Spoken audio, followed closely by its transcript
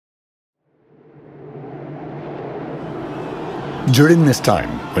During this time,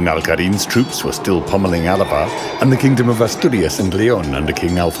 when Algarin's troops were still pummeling Álava and the Kingdom of Asturias and Leon under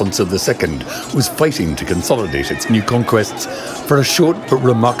King Alfonso II was fighting to consolidate its new conquests, for a short but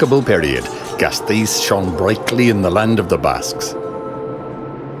remarkable period, Gasteiz shone brightly in the land of the Basques.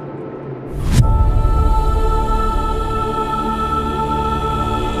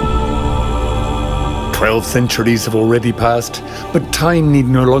 "12 centuries have already passed, but time need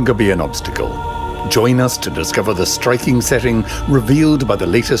no longer be an obstacle. Join us to discover the striking setting revealed by the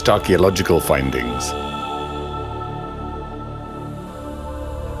latest archaeological findings.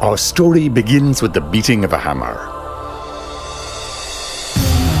 Our story begins with the beating of a hammer.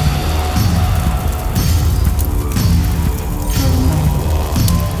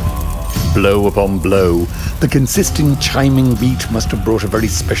 Blow upon blow, the consistent chiming beat must have brought a very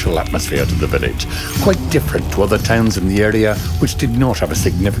special atmosphere to the village, quite different to other towns in the area which did not have a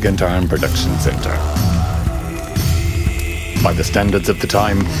significant iron production centre. By the standards of the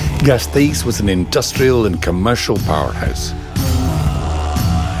time, Gasteiz was an industrial and commercial powerhouse.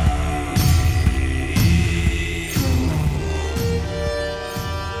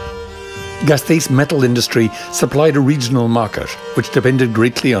 Gasteiz metal industry supplied a regional market, which depended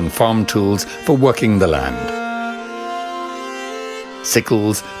greatly on farm tools for working the land.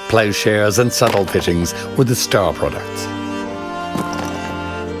 Sickles, ploughshares and saddle fittings were the star products.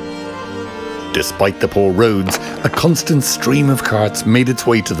 Despite the poor roads, a constant stream of carts made its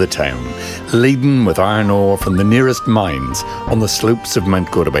way to the town, laden with iron ore from the nearest mines on the slopes of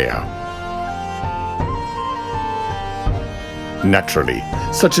Mount Gorbea. Naturally,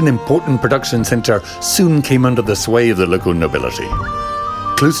 such an important production centre soon came under the sway of the local nobility.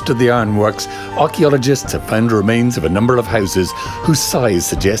 Close to the ironworks, archaeologists have found remains of a number of houses whose size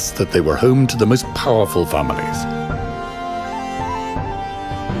suggests that they were home to the most powerful families.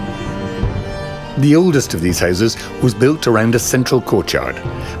 The oldest of these houses was built around a central courtyard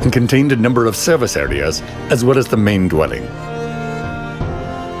and contained a number of service areas as well as the main dwelling.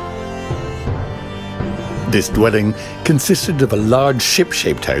 This dwelling consisted of a large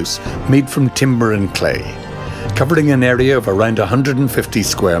ship-shaped house made from timber and clay, covering an area of around 150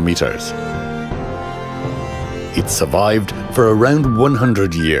 square meters. It survived for around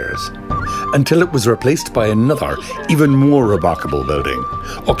 100 years, until it was replaced by another, even more remarkable building,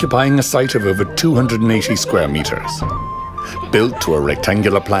 occupying a site of over 280 square meters. Built to a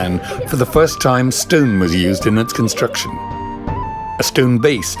rectangular plan, for the first time stone was used in its construction. A stone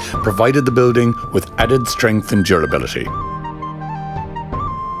base provided the building with added strength and durability.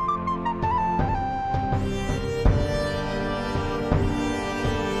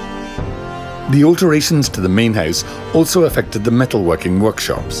 The alterations to the main house also affected the metalworking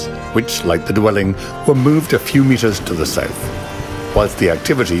workshops, which, like the dwelling, were moved a few meters to the south, whilst the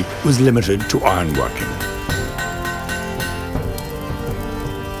activity was limited to ironworking.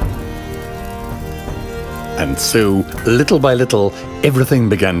 And so, little by little, everything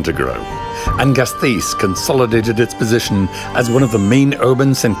began to grow, and Gasteiz consolidated its position as one of the main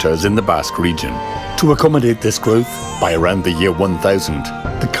urban centres in the Basque region. To accommodate this growth, by around the year 1000,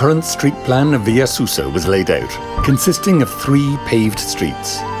 the current street plan of Via Suso was laid out, consisting of 3 paved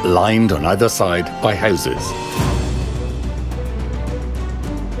streets, lined on either side by houses.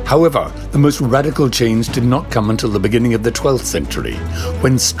 However, the most radical change did not come until the beginning of the 12th century,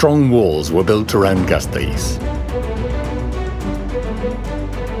 when strong walls were built around Gasteiz.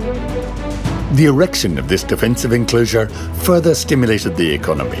 The erection of this defensive enclosure further stimulated the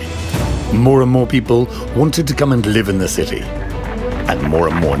economy. More and more people wanted to come and live in the city, and more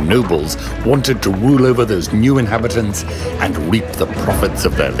nobles wanted to rule over those new inhabitants and reap the profits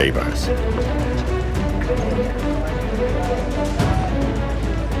of their labours.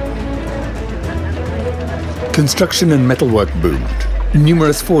 Construction and metalwork boomed.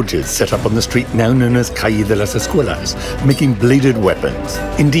 Numerous forges set up on the street now known as Calle de las Escuelas, making bladed weapons.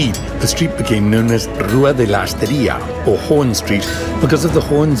 Indeed, the street became known as Rua de la Astería, or Horn Street, because of the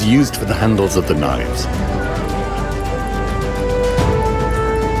horns used for the handles of the knives.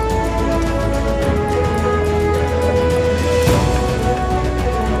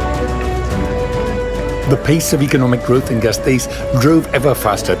 The pace of economic growth in Gasteiz drove ever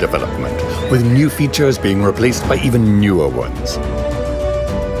faster development, with new features being replaced by even newer ones.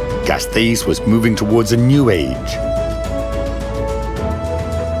 Gasteiz was moving towards a new age.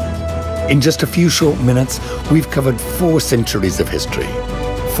 In just a few short minutes, we've covered 4 centuries of history.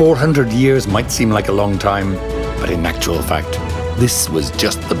 400 years might seem like a long time, but in actual fact, this was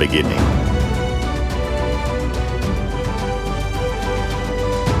just the beginning.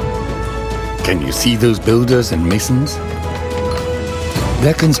 Can you see those builders and masons?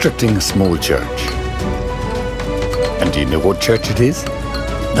 They're constructing a small church. And do you know what church it is?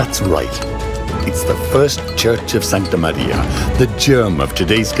 That's right. It's the first church of Santa Maria, the germ of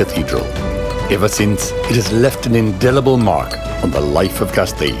today's cathedral. Ever since, it has left an indelible mark on the life of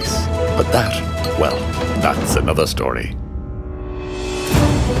Gasteiz. But that, well, that's another story.